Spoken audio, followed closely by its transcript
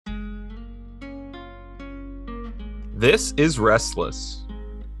This is Restless.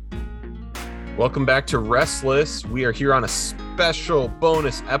 Welcome back to Restless. We are here on a special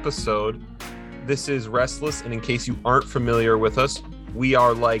bonus episode. This is Restless, and in case you aren't familiar with us, we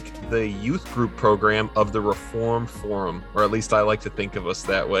are like the youth group program of the Reformed Forum, or at least I like to think of us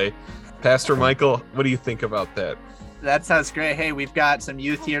that way. Pastor Michael, what do you think about that? That sounds great. Hey, we've got some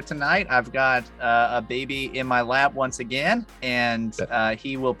youth here tonight. I've got a baby in my lap once again, and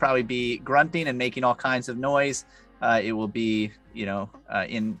he will probably be grunting and making all kinds of noise. It will be,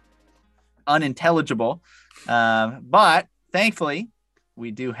 unintelligible. But thankfully, we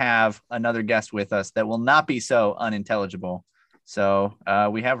do have another guest with us that will not be so unintelligible. So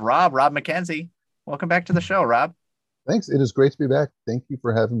we have Rob McKenzie. Welcome back to the show, Rob. Thanks. It is great to be back. Thank you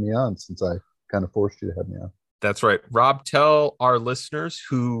for having me on, since I kind of forced you to have me on. That's right. Rob, tell our listeners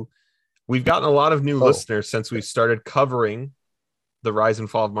who we've gotten a lot of new listeners since we've started covering the rise and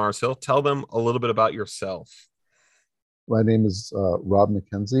fall of Mars Hill. Tell them a little bit about yourself. My name is Rob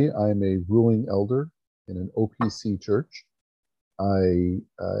McKenzie. I am a ruling elder in an OPC church. I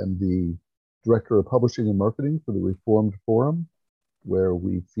am the director of publishing and marketing for the Reformed Forum, where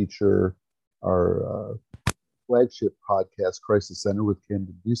we feature our flagship podcast, Crisis Center, with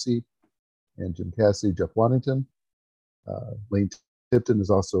Camden Busey and Jim Cassidy, Jeff Waddington. Lane Tipton is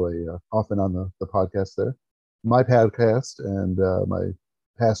also often on the podcast there. My podcast and my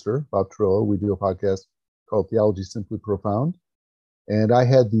pastor, Bob Trillo, we do a podcast called Theology Simply Profound. And I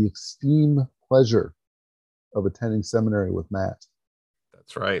had the extreme pleasure of attending seminary with Matt.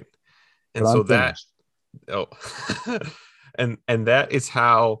 That's right. And so that, and that is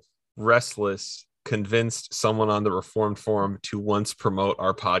how Restless convinced someone on the Reformed Forum to once promote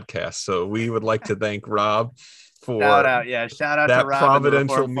our podcast. So we would like to thank Rob for shout out that to Rob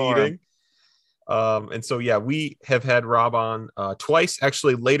providential meeting. And so, we have had Rob on twice.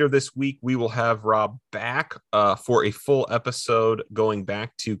 Actually, later this week, we will have Rob back for a full episode going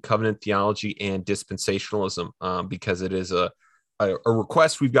back to covenant theology and dispensationalism, because it is a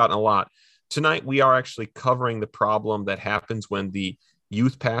request we've gotten a lot. Tonight, we are actually covering the problem that happens when the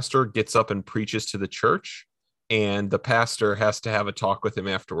youth pastor gets up and preaches to the church, and the pastor has to have a talk with him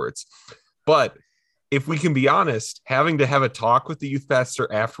afterwards. But if we can be honest, having to have a talk with the youth pastor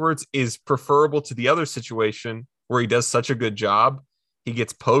afterwards is preferable to the other situation where he does such a good job, he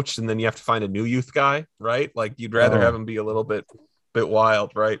gets poached, and then you have to find a new youth guy, right? Like, you'd rather have him be a little bit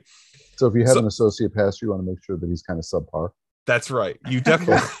wild, right? So if you have an associate pastor, you want to make sure that he's kind of subpar. That's right. You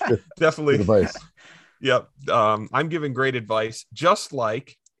definitely advice. Yep. I'm giving great advice, just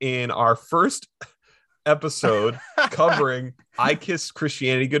like in our first episode covering I Kissed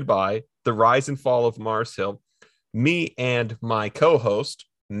Christianity Goodbye, the rise and fall of Mars Hill. Me and my co-host,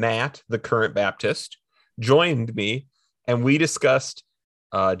 Matt, the current Baptist, joined me, and we discussed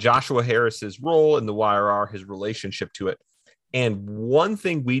Joshua Harris's role in the YRR, his relationship to it. And one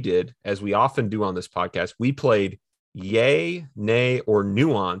thing we did, as we often do on this podcast, we played yay, nay, or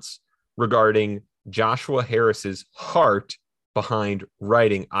nuance regarding Joshua Harris's heart behind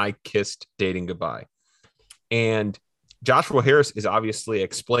writing I Kissed Dating Goodbye. And Joshua Harris is obviously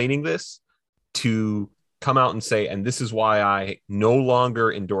explaining this to come out and say, and this is why I no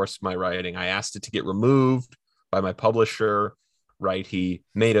longer endorsed my writing. I asked it to get removed by my publisher, right? He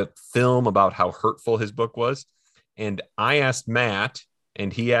made a film about how hurtful his book was. And I asked Matt,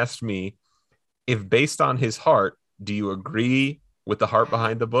 and he asked me, if based on his heart, do you agree with the heart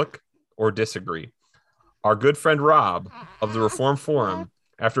behind the book or disagree? Our good friend Rob of the Reformed Forum,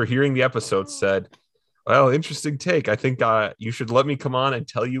 after hearing the episode, said, well, interesting take. I think you should let me come on and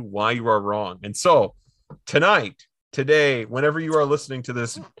tell you why you are wrong. And so today, whenever you are listening to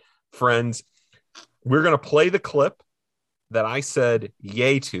this, friends, we're going to play the clip that I said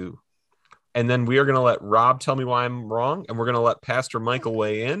yay to. And then we are going to let Rob tell me why I'm wrong. And we're going to let Pastor Michael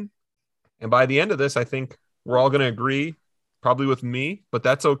weigh in. And by the end of this, I think we're all going to agree, probably with me, but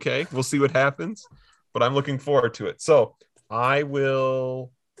that's okay. We'll see what happens. But I'm looking forward to it. So I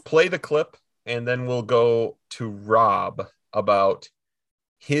will play the clip, and then we'll go to Rob about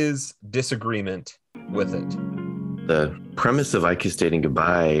his disagreement with it. The premise of I Kissed Dating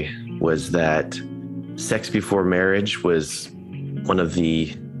Goodbye was that sex before marriage was one of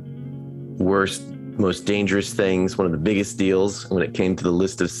the worst, most dangerous things, one of the biggest deals when it came to the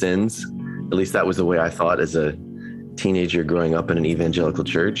list of sins. At least that was the way I thought as a teenager growing up in an evangelical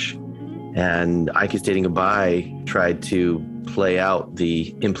church. And I Kissed Dating Goodbye tried to play out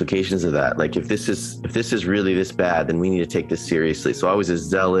the implications of that. Like, if this is really this bad, then we need to take this seriously. So I was a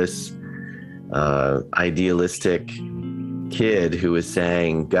zealous, idealistic kid who was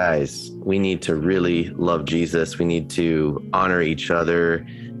saying, guys, we need to really love Jesus. We need to honor each other.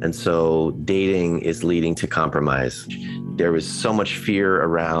 And so dating is leading to compromise. There was so much fear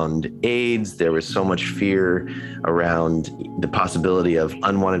around AIDS. There was so much fear around the possibility of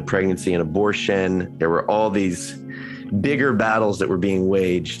unwanted pregnancy and abortion. There were all these bigger battles that were being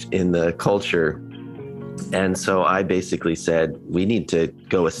waged in the culture. And so I basically said, we need to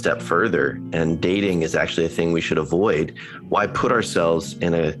go a step further, and dating is actually a thing we should avoid. Why put ourselves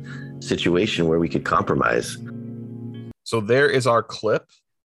in a situation where we could compromise? So there is our clip.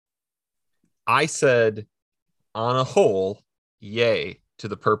 I said, on a whole, yay to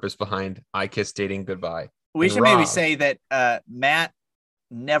the purpose behind I Kiss Dating Goodbye. We And should maybe Rob- say that Matt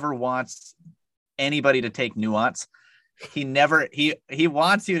never wants anybody to take nuance. He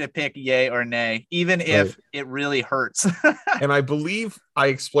wants you to pick yay or nay, even if it really hurts. And I believe I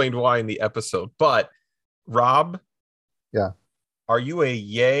explained why in the episode. But Rob, Yeah. are you a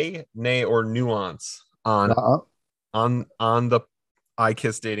yay, nay, or nuance on the I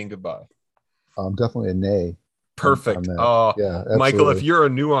Kiss Dating Goodbye? Definitely a nay. Perfect. on that. Oh, Yeah, Michael, if absolutely. you're a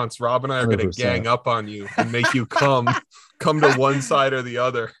nuance, Rob and I are going to 100%. gang up on you and make you come to one side or the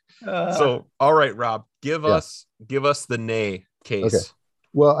other. Uh, So, all right, Rob, give us the nay case. Okay.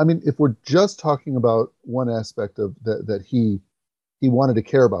 Well, I mean, if we're just talking about one aspect of that he wanted to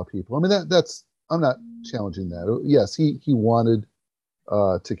care about people. I mean, that's I'm not challenging that. Yes, he wanted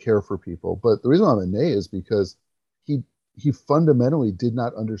to care for people, but the reason I'm a nay is because he fundamentally did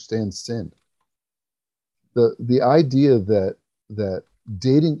not understand sin. The idea that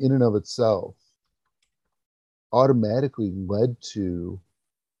dating in and of itself automatically led to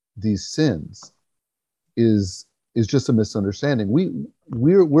these sins is just a misunderstanding.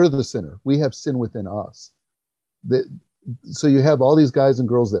 We're the sinner. We have sin within us. So you have all these guys and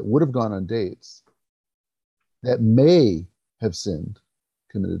girls that would have gone on dates that may have sinned,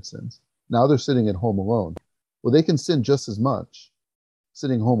 committed sins. Now they're sitting at home alone. Well, they can sin just as much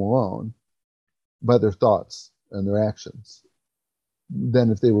sitting home alone by their thoughts and their actions than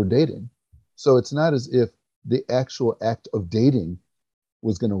if they were dating. So it's not as if the actual act of dating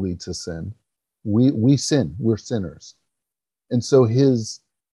was going to lead to sin. We sin. We're sinners. And so his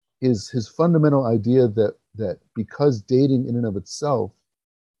fundamental idea that because dating in and of itself,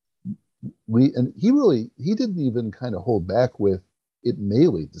 he didn't even kind of hold back with it may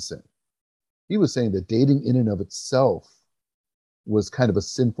lead to sin. He was saying that dating in and of itself was kind of a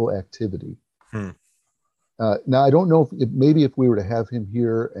sinful activity. Now, I don't know if maybe if we were to have him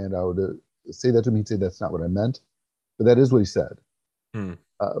here and I were to say that to him, he'd say that's not what I meant, but that is what he said.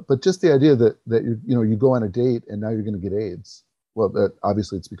 But just the idea that you go on a date and now you're going to get AIDS. Well,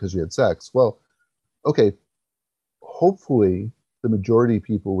 obviously it's because you had sex. Well, okay. Hopefully, the majority of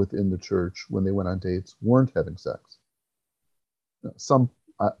people within the church, when they went on dates, weren't having sex.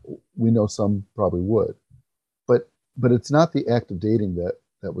 We know some probably would, but it's not the act of dating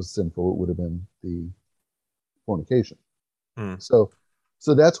that was sinful. It would have been the fornication. So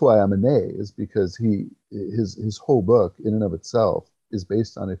that's why I'm a nay, is because his whole book in and of itself is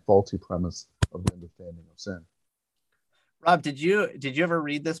based on a faulty premise of the understanding of sin. Rob, did you ever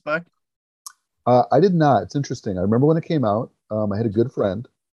read this book? I did not. It's interesting. I remember when it came out. I had a good friend,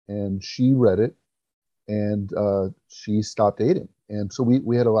 and she read it, and she stopped dating. And so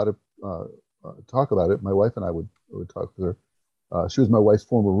we had a lot of talk about it. My wife and I would talk with her. She was my wife's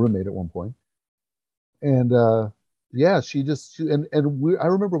former roommate at one point. And I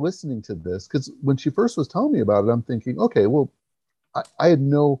remember listening to this because when she first was telling me about it, I'm thinking, okay, well, I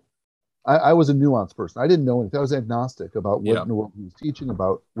was a nuanced person. I didn't know anything. I was agnostic about what in the world he was teaching,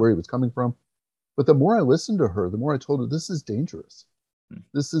 about where he was coming from. But the more I listened to her, the more I told her, this is dangerous.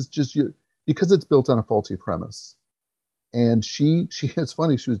 This is just because it's built on a faulty premise. And it's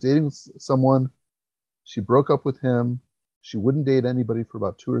funny, she was dating someone, she broke up with him, she wouldn't date anybody for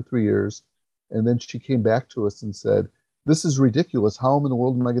about 2 or 3 years, and then she came back to us and said, this is ridiculous. How in the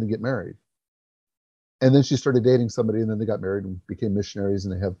world am I going to get married? And then she started dating somebody, and then they got married and became missionaries,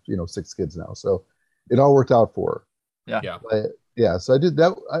 and they have 6 kids now. So it all worked out for her. Yeah. So I did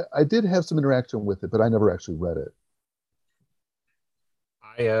that. I did have some interaction with it, but I never actually read it.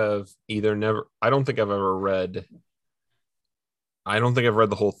 I have I don't think I've read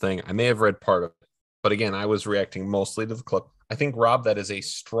the whole thing. I may have read part of it, but again, I was reacting mostly to the clip. I think, Rob, that is a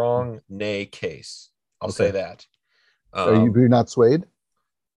strong nay case. I'll say that. You're not swayed?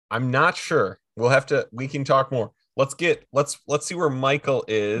 I'm not sure. We can talk more. Let's see where Michael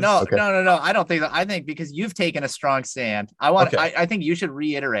is. No. I don't think that. I think because you've taken a strong stand, I think you should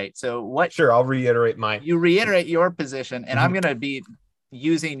reiterate. So what? Sure, I'll reiterate you reiterate your position, and I'm going to be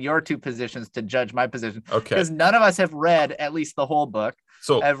using your 2 positions to judge my position. Okay. Because none of us have read at least the whole book.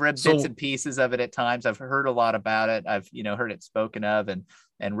 So I've read bits and pieces of it at times. I've heard a lot about it. I've heard it spoken of, and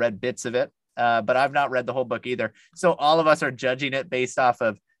and read bits of it, but I've not read the whole book either. So all of us are judging it based off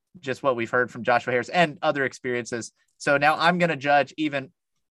of just what we've heard from Joshua Harris and other experiences. So now I'm going to judge even,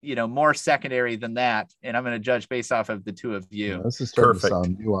 more secondary than that. And I'm going to judge based off of the two of you. Yeah, this is starting Perfect. to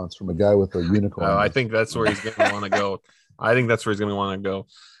sound nuanced from a guy with a unicorn. I think that's where he's going to want to go. I think that's where he's going to want to go.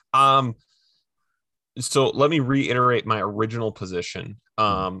 So let me reiterate my original position.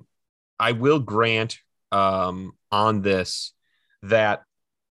 I will grant on this that,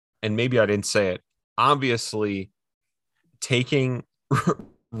 and maybe I didn't say it, obviously taking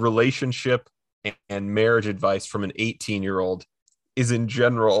relationship and marriage advice from an 18-year-old is in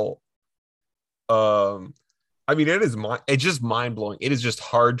general, it's just mind-blowing. It is just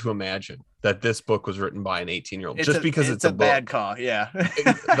hard to imagine that this book was written by an 18-year-old because it's a bad book. call. Yeah.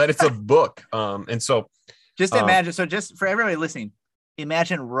 That it's a book. And so just imagine. So just for everybody listening,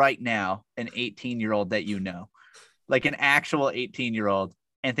 imagine right now an 18-year-old that like an actual 18-year-old,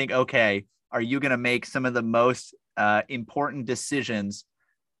 and think, okay, are you going to make some of the most important decisions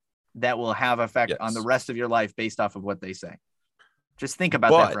that will have effect on the rest of your life based off of what they say? Just think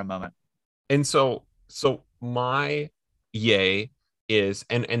about that for a moment. And so my yay is,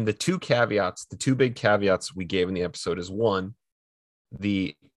 and the two big caveats we gave in the episode is, one,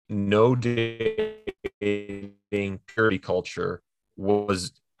 the no dating purity culture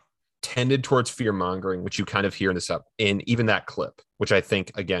was tended towards fear mongering, which you kind of hear in even that clip, which I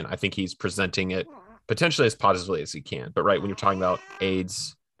think he's presenting it potentially as positively as he can. But right, when you're talking about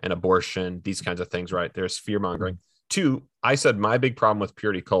AIDS and abortion, these kinds of things, right, there's fear mongering. Two, I said my big problem with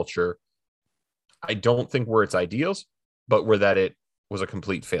purity culture, I don't think were its ideals, but were that it was a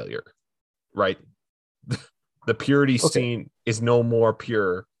complete failure, right? The purity scene is no more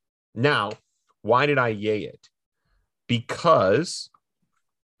pure. Now, why did I yay it? Because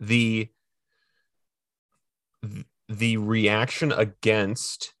the reaction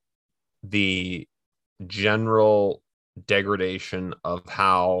against the general degradation of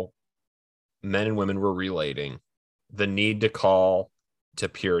how men and women were relating, the need to call to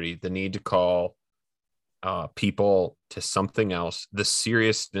purity, the need to call people to something else, the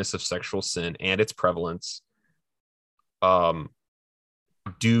seriousness of sexual sin and its prevalence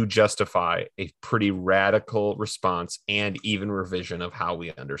do justify a pretty radical response and even revision of how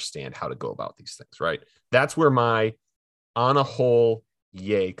we understand how to go about these things, right? That's where my on a whole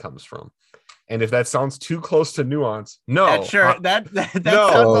yay comes from. And if that sounds too close to nuance, no. That sounds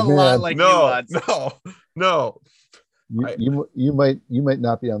a lot like nuance. No. You might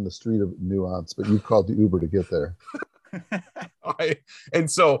not be on the street of nuance, but you called the Uber to get there.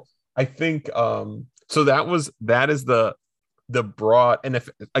 So I think so that is the broad. And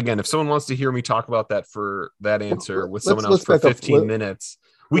if someone wants to hear me talk about that for that answer with someone else for 15 minutes,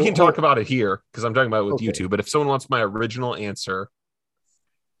 we can talk about it here because I'm talking about it with you two. But if someone wants my original answer,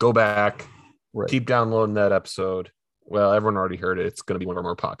 go back, keep downloading that episode. Well, everyone already heard it. It's going to be one of our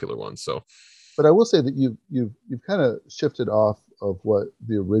more popular ones. So, but I will say that you've kind of shifted off of what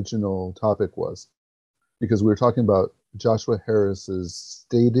the original topic was, because we were talking about Joshua Harris's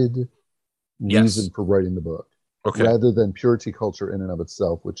stated reason for writing the book, rather than purity culture in and of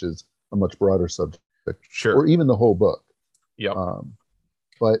itself, which is a much broader subject, or even the whole book. Yeah.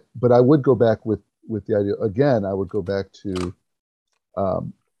 But I would go back with the idea again. I would go back to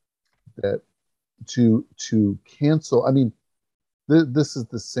that to cancel. I mean, this is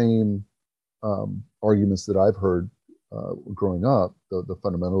the same arguments that I've heard growing up. The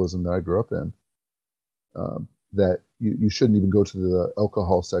fundamentalism that I grew up in. That you shouldn't even go to the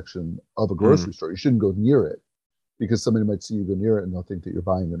alcohol section of a grocery store. You shouldn't go near it because somebody might see you go near it and they'll think that you're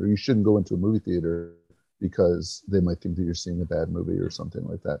buying it. Or you shouldn't go into a movie theater because they might think that you're seeing a bad movie or something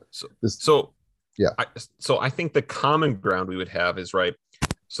like that. So I think the common ground we would have is right.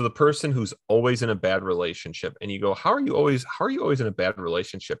 So the person who's always in a bad relationship, and you go, how are you always in a bad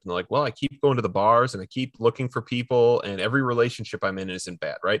relationship? And they're like, well, I keep going to the bars and I keep looking for people, and every relationship I'm in isn't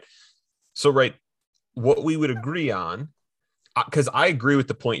bad, right? So what we would agree on, because I agree with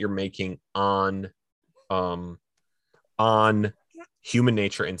the point you're making on human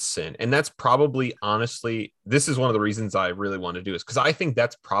nature and sin. And that's probably, honestly, this is one of the reasons I really want to do this, because I think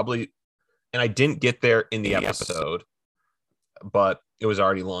that's probably, and I didn't get there in the episode, but it was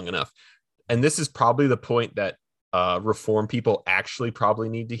already long enough. And this is probably the point that reform people actually probably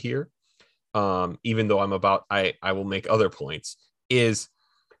need to hear, even though I will make other points, is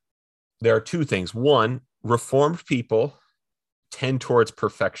there are two things. One, reformed people tend towards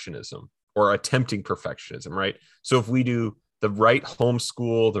perfectionism or attempting perfectionism, right? So if we do the right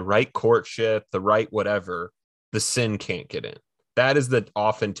homeschool, the right courtship, the right whatever, the sin can't get in. That is the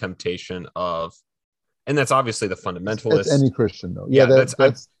often temptation of And that's obviously the fundamentalist. It's any Christian, though. Yeah, that's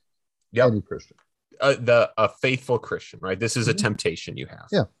yep. any Christian. A faithful Christian, right? This is a Mhm. temptation you have.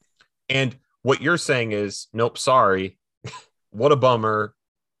 Yeah. And what you're saying is, nope, sorry. What a bummer.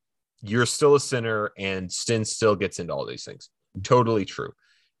 You're still a sinner and sin still gets into all these things. Totally true.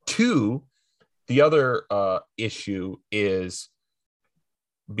 Two, the other issue is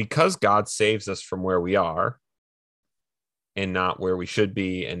because God saves us from where we are and not where we should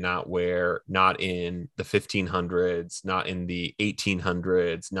be, and not in the 1500s, not in the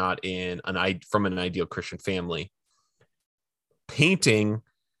 1800s, not from an ideal Christian family, painting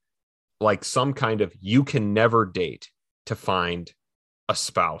like some kind of you can never date to find a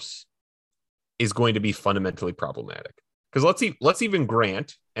spouse is going to be fundamentally problematic. Because let's even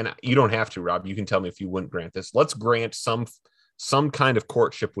grant, and you don't have to, Rob, you can tell me if you wouldn't grant this. Let's grant some kind of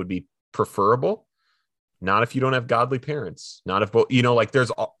courtship would be preferable. Not if you don't have godly parents. Not if both,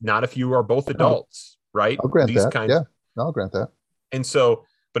 not if you are both adults, right? I'll grant that. I'll grant that. And so,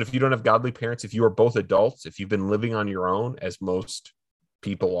 but if you don't have godly parents, if you are both adults, if you've been living on your own, as most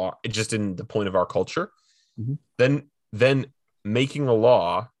people are, just in the point of our culture, mm-hmm. then making a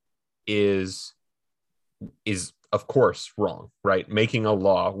law is of course wrong, right? Making a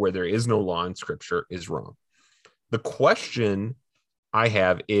law where there is no law in Scripture is wrong. The question I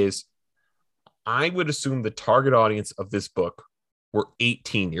have is, I would assume the target audience of this book were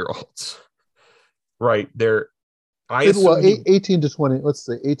 18-year-olds, right? 18 to 20. Let's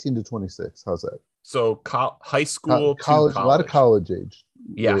say 18 to 26. How's that? So high school to college. A lot of college age.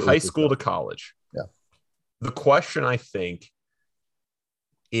 Yeah, high school to college. Yeah. The question, I think,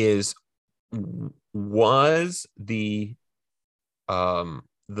 is, was the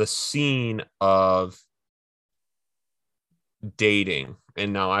scene of dating,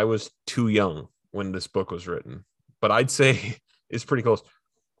 and now I was too young when this book was written, but I'd say it's pretty close.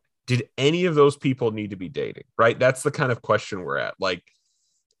 Did any of those people need to be dating? Right? That's the kind of question we're at. Like,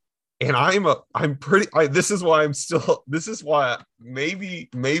 and this is why maybe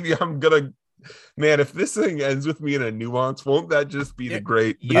I'm gonna, man, if this thing ends with me in a nuance, won't that just be the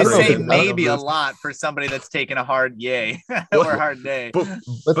great? You say maybe a lot for somebody that's taking a hard yay or hard day.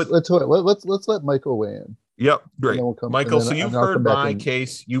 Let's let Michael weigh in. Yep, great. Michael, so you've heard my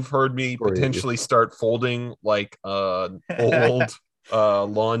case. You've heard me potentially start folding like an old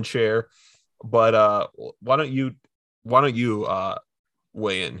lawn chair. But why don't you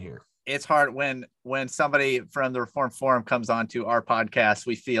weigh in here? It's hard when somebody from the Reformed Forum comes onto our podcast.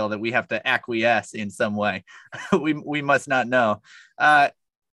 We feel that we have to acquiesce in some way. we must not know. Man,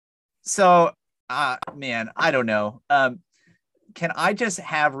 I don't know. Can I just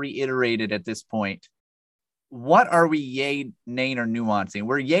have reiterated at this point? What are we yay, nay, or nuancing?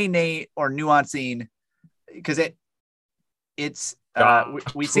 We're yay, nay, or nuancing because it's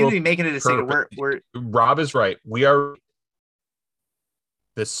we seem to be making a decision. We're Rob is right. We are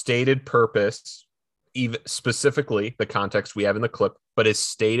the stated purpose, even specifically the context we have in the clip, but his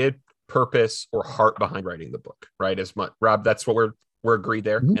stated purpose or heart behind writing the book, right? As much, Rob, that's what we're agreed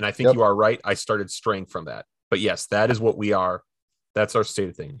there. Mm-hmm. And I think you are right. I started straying from that, but yes, that is what we are. That's our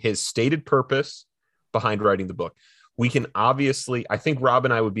stated thing. His stated purpose behind writing the book. We can obviously, I think Rob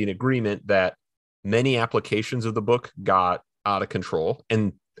and I would be in agreement that many applications of the book got out of control,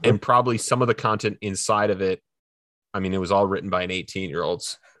 and probably some of the content inside of it, I mean, it was all written by an 18-year-old,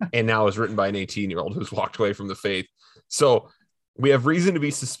 and now it's written by an 18-year-old who's walked away from the faith. So we have reason to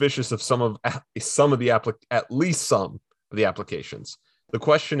be suspicious of at least some of the applications. The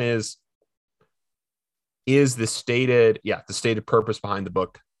question is the stated purpose behind the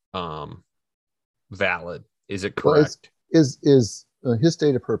book valid? Is it correct? Well, his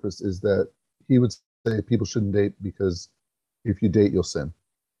stated purpose is that he would say people shouldn't date because if you date, you'll sin.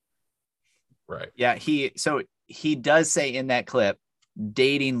 Right. Yeah. He does say in that clip,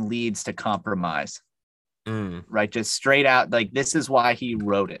 dating leads to compromise. Right. Just straight out, like, this is why he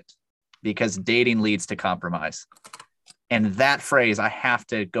wrote it, because dating leads to compromise. And that phrase, I have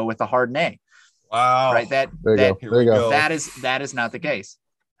to go with a hard nay. Wow. Right. There you go. That is not the case.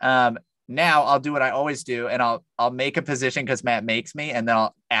 Now I'll do what I always do, and I'll make a position because Matt makes me, and then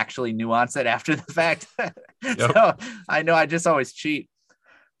I'll actually nuance it after the fact. Yep. So I know I just always cheat.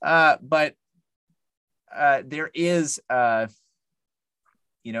 But there is, so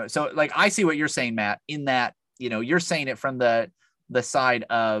like, I see what you're saying, Matt, in that, you're saying it from the side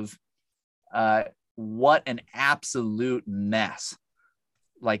of what an absolute mess,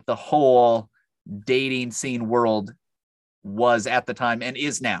 like, the whole dating scene world was at the time and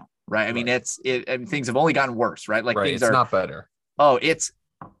is now. Right. I mean, things have only gotten worse, right? Like, things are not better. Oh, it's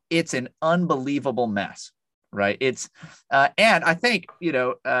an unbelievable mess. Right. It's and I think,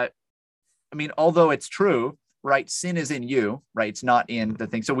 I mean, although it's true, right? Sin is in you, right? It's not in the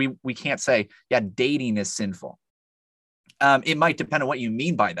thing. So we can't say, yeah, dating is sinful. It might depend on what you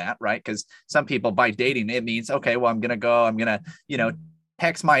mean by that, right? Because some people by dating, it means, okay, well, I'm going to,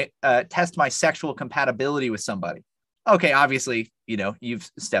 test my sexual compatibility with somebody. Okay, obviously, you've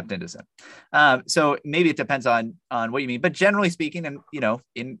stepped into sin. So maybe it depends on what you mean. But generally speaking, and,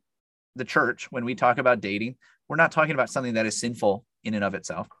 in the church, when we talk about dating, we're not talking about something that is sinful in and of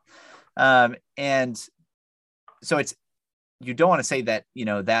itself. And so you don't want to say that,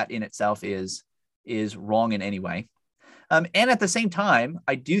 that in itself is wrong in any way. And at the same time,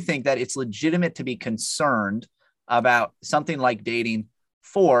 I do think that it's legitimate to be concerned about something like dating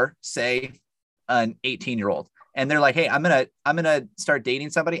for, say, an 18-year-old. And they're like, hey, I'm gonna start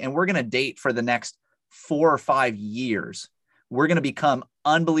dating somebody, and we're gonna date for the next 4 or 5 years. We're gonna become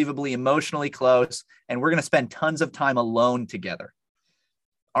unbelievably emotionally close, and we're gonna spend tons of time alone together.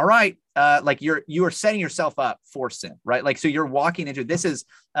 All right. Like you are setting yourself up for sin, right? Like, so you're walking into, this is,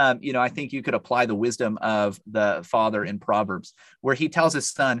 I think you could apply the wisdom of the father in Proverbs, where he tells his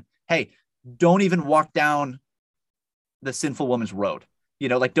son, hey, don't even walk down the sinful woman's road,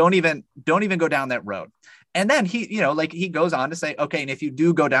 like don't even go down that road. And then he, he goes on to say, okay, and if you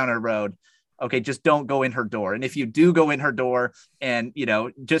do go down a road, okay, just don't go in her door. And if you do go in her door, and,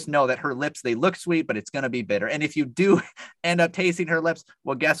 just know that her lips, they look sweet, but it's going to be bitter. And if you do end up tasting her lips,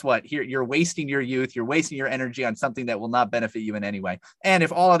 well, guess what? Here, you're wasting your youth. You're wasting your energy on something that will not benefit you in any way. And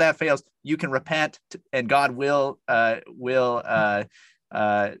if all of that fails, you can repent, and God will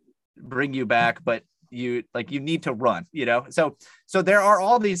bring you back. But you need to run, So there are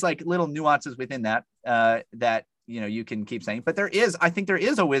all these like little nuances within that, that, you can keep saying, but I think there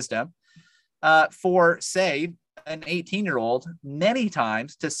is a wisdom for, say, an 18-year-old many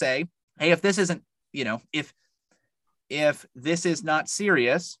times to say, hey, if this isn't, if this is not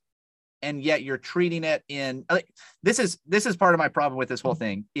serious, and yet you're treating it in, this is part of my problem with this whole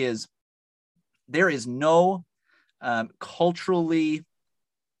thing, is there is no culturally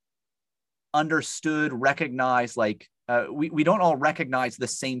understood, recognized, like, we don't all recognize the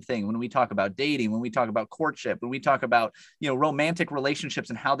same thing when we talk about dating, when we talk about courtship, when we talk about, romantic relationships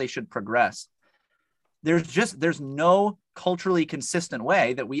and how they should progress. There's no culturally consistent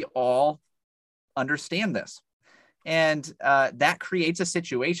way that we all understand this. And that creates a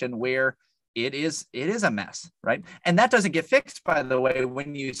situation where it is a mess, right? And that doesn't get fixed, by the way,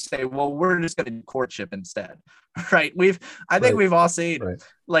 when you say, well, we're just going to do courtship instead, right? I think we've all seen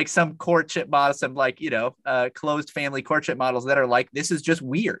like some courtship models, some like, closed family courtship models that are like, this is just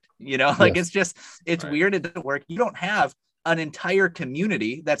weird, like it's weird. It doesn't work. You don't have an entire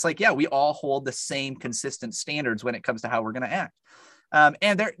community that's like, yeah, we all hold the same consistent standards when it comes to how we're going to act.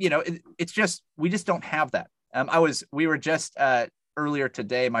 And there, it's just, we just don't have that. We were just, earlier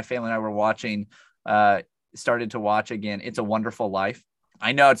today, my family and I were started to watch again, It's a Wonderful Life.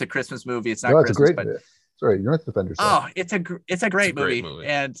 I know it's a Christmas movie. It's not Christmas, it's a great, but sorry, you don't have to defend yourself. Oh, it's a great movie.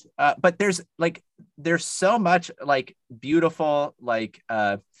 And, but there's so much like beautiful, like,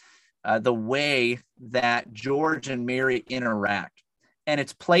 the way that George and Mary interact, and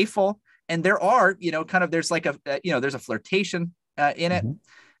it's playful. And there are, there's like there's a flirtation in it.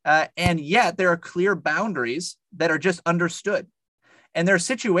 And yet there are clear boundaries that are just understood. And there are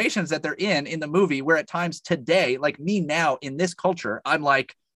situations that they're in the movie where at times today, like me now in this culture, I'm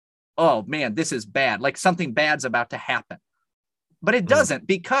like, oh man, this is bad. Like something bad's about to happen. But it doesn't,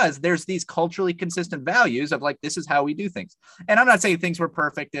 because there's these culturally consistent values of like, this is how we do things. And I'm not saying things were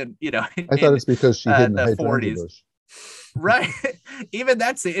perfect and, I thought it's because she hid in the 40s. Right. Even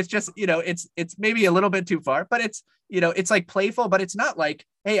that's it's just, it's maybe a little bit too far, but it's, it's like playful, but it's not like,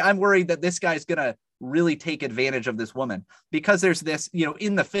 hey, I'm worried that this guy's going to really take advantage of this woman, because there's this,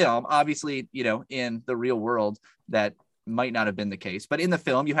 in the film, obviously, in the real world, that might not have been the case, but in the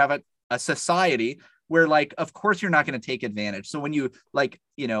film, you have a society where like, of course you're not going to take advantage. So when you like,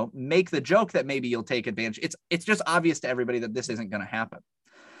 make the joke that maybe you'll take advantage, it's just obvious to everybody that this isn't going to happen.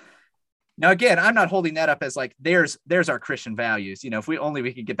 Now, again, I'm not holding that up as like, there's our Christian values. If we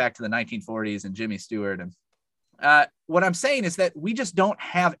could get back to the 1940s and Jimmy Stewart. And what I'm saying is that we just don't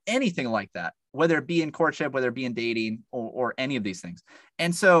have anything like that, whether it be in courtship, whether it be in dating, or any of these things.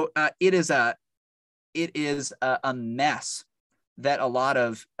 And so it is a mess that a lot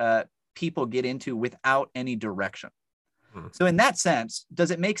of people get into without any direction. So in that sense,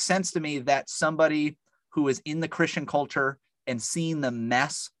 does it make sense to me that somebody who is in the Christian culture and seeing the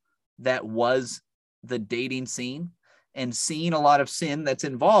mess that was the dating scene and seeing a lot of sin that's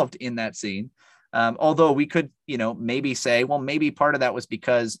involved in that scene, although we could, maybe say, well, maybe part of that was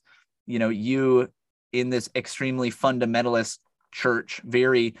because, you in this extremely fundamentalist church,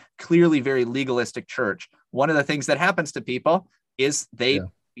 very clearly, very legalistic church, one of the things that happens to people is they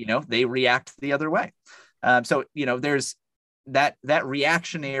react the other way. So, there's that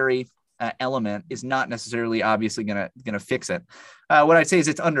reactionary element is not necessarily obviously going to fix it. What I'd say is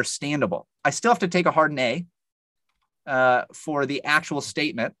it's understandable. I still have to take a hard A for the actual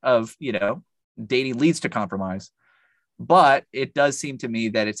statement of, dating leads to compromise. But it does seem to me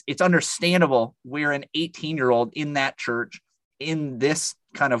that it's understandable where an 18-year-old in that church, in this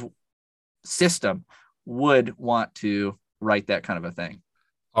kind of system, would want to write that kind of a thing.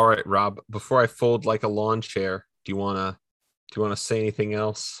 All right, Rob, before I fold like a lawn chair, do you want to say anything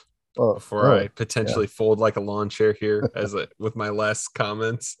else before I potentially fold like a lawn chair here with my last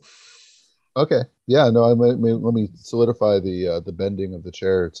comments? Okay. Yeah, no, let me solidify the bending of the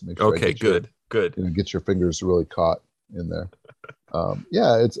chair to make sure. Okay, good. Get your fingers really caught in there. And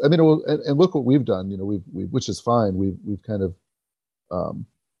look what we've done, we've which is fine. We've kind of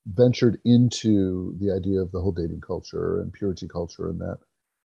ventured into the idea of the whole dating culture and purity culture and that.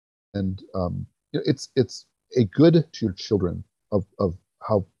 And it's a good to your children of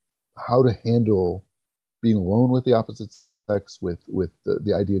how to handle being alone with the opposite sex, with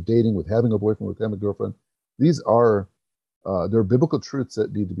the idea of dating, with having a boyfriend, with having a girlfriend. These are there are biblical truths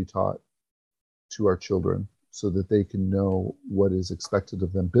that need to be taught to our children so that they can know what is expected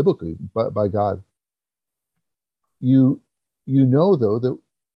of them biblically by God. You know, though, that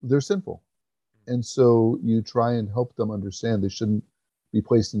they're sinful. And so you try and help them understand they shouldn't be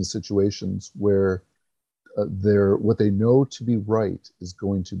placed in situations where what they know to be right is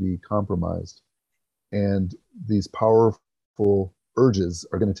going to be compromised. And these powerful urges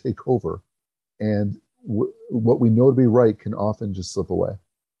are going to take over. And what we know to be right can often just slip away.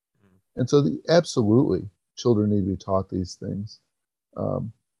 And so absolutely, children need to be taught these things.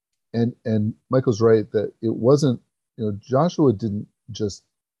 And Michael's right that it wasn't, Joshua didn't just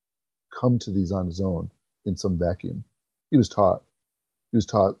come to these on his own in some vacuum. He was taught,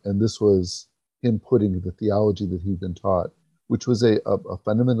 and this was him putting the theology that he'd been taught, which was a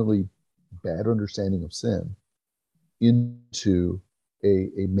fundamentally bad understanding of sin, into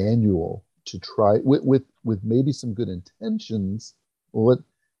a manual to try with maybe some good intentions. Well,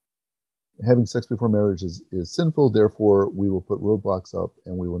 having sex before marriage is sinful, therefore we will put roadblocks up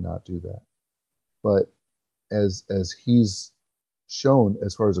and we will not do that. But as he's shown,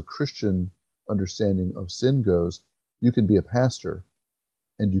 as far as a Christian understanding of sin goes, you can be a pastor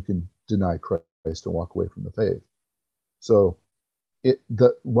and you can deny Christ and walk away from the faith. So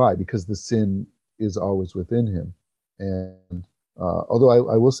why? Because the sin is always within him. And although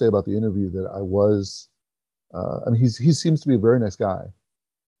I will say about the interview that I was, he seems to be a very nice guy.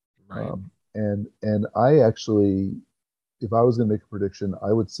 Right. And I actually, if I was going to make a prediction,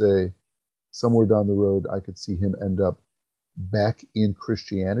 I would say somewhere down the road, I could see him end up back in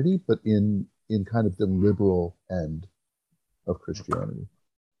Christianity, but in kind of the liberal end of Christianity.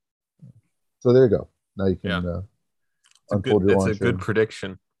 So there you go. Now you can unfold your launch. It's a good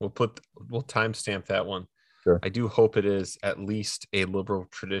prediction. We'll timestamp that one. Sure. I do hope it is at least a liberal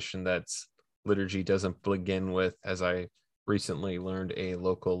tradition that's liturgy doesn't begin with, as I recently learned, a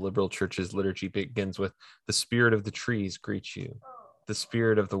local liberal church's liturgy begins with "The spirit of the trees greets you, the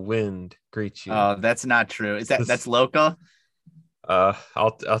spirit of the wind greets you." Oh, that's not true. That's local?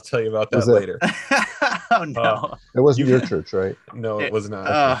 I'll tell you about that later. Oh no, it wasn't your church, right? No, it was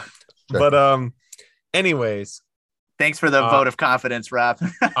not. But anyways, thanks for the vote of confidence, Rob.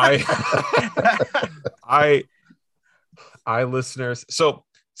 I listeners.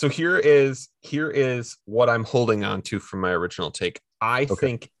 So here is what I'm holding on to from my original take. I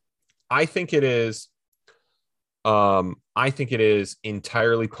think it is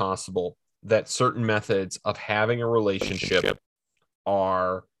entirely possible that certain methods of having a relationship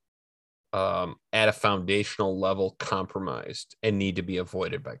are at a foundational level compromised and need to be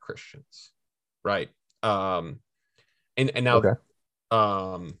avoided by Christians, right? And now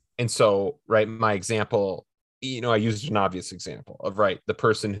and so, right, my example, I used an obvious example of, right, the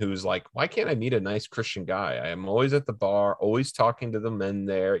person who's like, why can't I meet a nice Christian guy? I am always at the bar, always talking to the men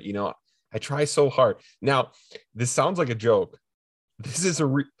there. I try so hard. Now, this sounds like a joke. This is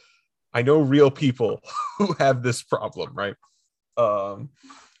I know real people who have this problem, right? Now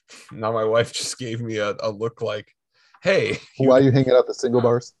my wife just gave me a look like, hey. Why are you hanging out the single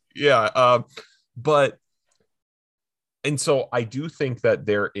bars? Yeah. And so I do think that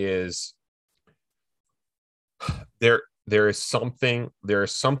there is something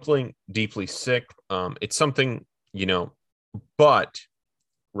deeply sick. It's something, but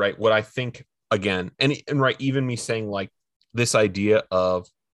right, what I think again, and right, even me saying like this idea of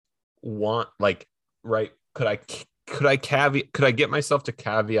could I could I get myself to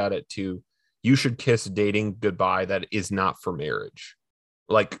caveat it to, you should kiss dating goodbye that is not for marriage?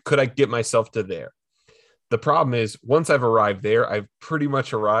 Like, could I get myself to there? The problem is, once I've arrived there, I've pretty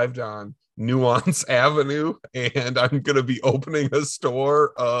much arrived on Nuance Avenue, and I'm going to be opening a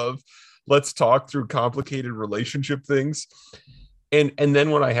store of let's talk through complicated relationship things. And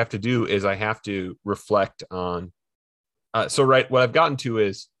then what I have to do is I have to reflect on, what I've gotten to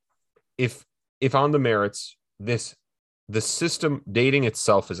is, if on the merits, the system dating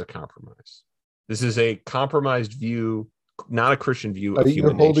itself is a compromise. This is a compromised view, not a Christian view of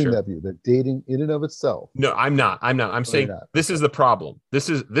human nature. You're holding that view, that dating in and of itself. No, I'm not. I'm saying this is the problem. This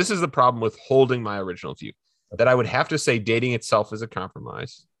is the problem with holding my original view, that I would have to say dating itself is a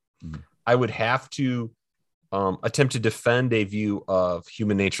compromise. Mm-hmm. I would have to attempt to defend a view of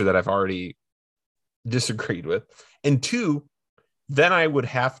human nature that I've already disagreed with. And two, then I would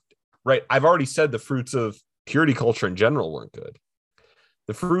have, I've already said the fruits of purity culture in general weren't good.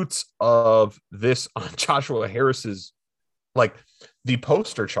 The fruits of this on Joshua Harris's, like the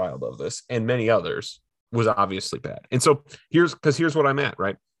poster child of this and many others, was obviously bad. And so here's what I'm at,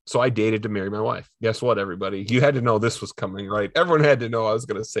 right? So I dated to marry my wife. Guess what, everybody? You had to know this was coming, right? Everyone had to know I was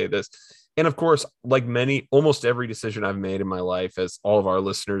going to say this. And of course, like almost every decision I've made in my life, as all of our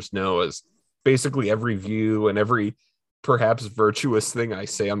listeners know, is basically every view and every perhaps virtuous thing I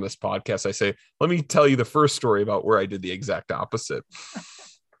say on this podcast, I say, let me tell you the first story about where I did the exact opposite.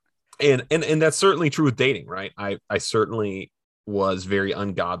 And that's certainly true with dating, right? I certainly was very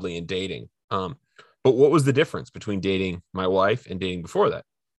ungodly in dating. But what was the difference between dating my wife and dating before that?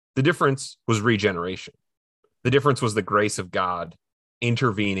 The difference was regeneration. The difference was the grace of God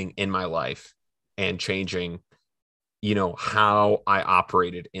intervening in my life and changing, how I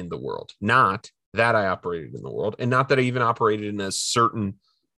operated in the world. Not that I operated in the world, and not that I even operated in a certain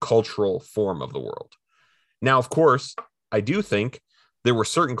cultural form of the world. Now, of course, I do think there were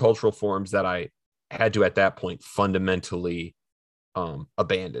certain cultural forms that I had to, at that point, fundamentally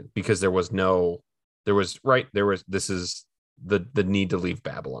abandon, because this is the need to leave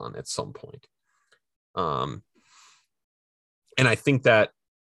Babylon at some point. And I think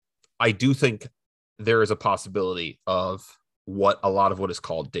there is a possibility of what a lot of what is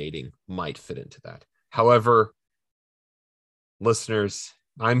called dating might fit into that. However, listeners,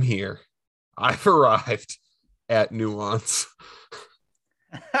 I'm here. I've arrived at Nuance.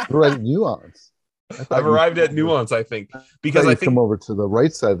 You're at Nuance. I've arrived at Nuance, I think, because I think come over to the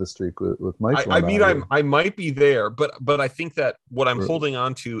right side of the street with Mike. I might be there, but I think that what I'm holding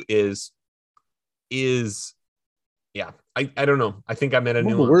on to is yeah. I don't know. I think I'm at a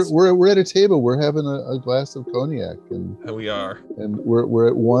Nuance. We're at a table. We're having a glass of cognac, and we are, and we're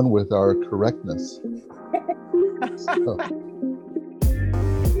at one with our correctness. So.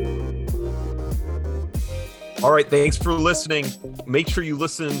 All right, thanks for listening. Make sure you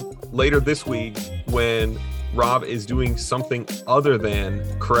listen later this week when Rob is doing something other than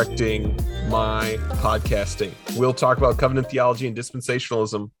correcting my podcasting. We'll talk about covenant theology and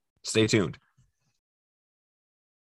dispensationalism. Stay tuned.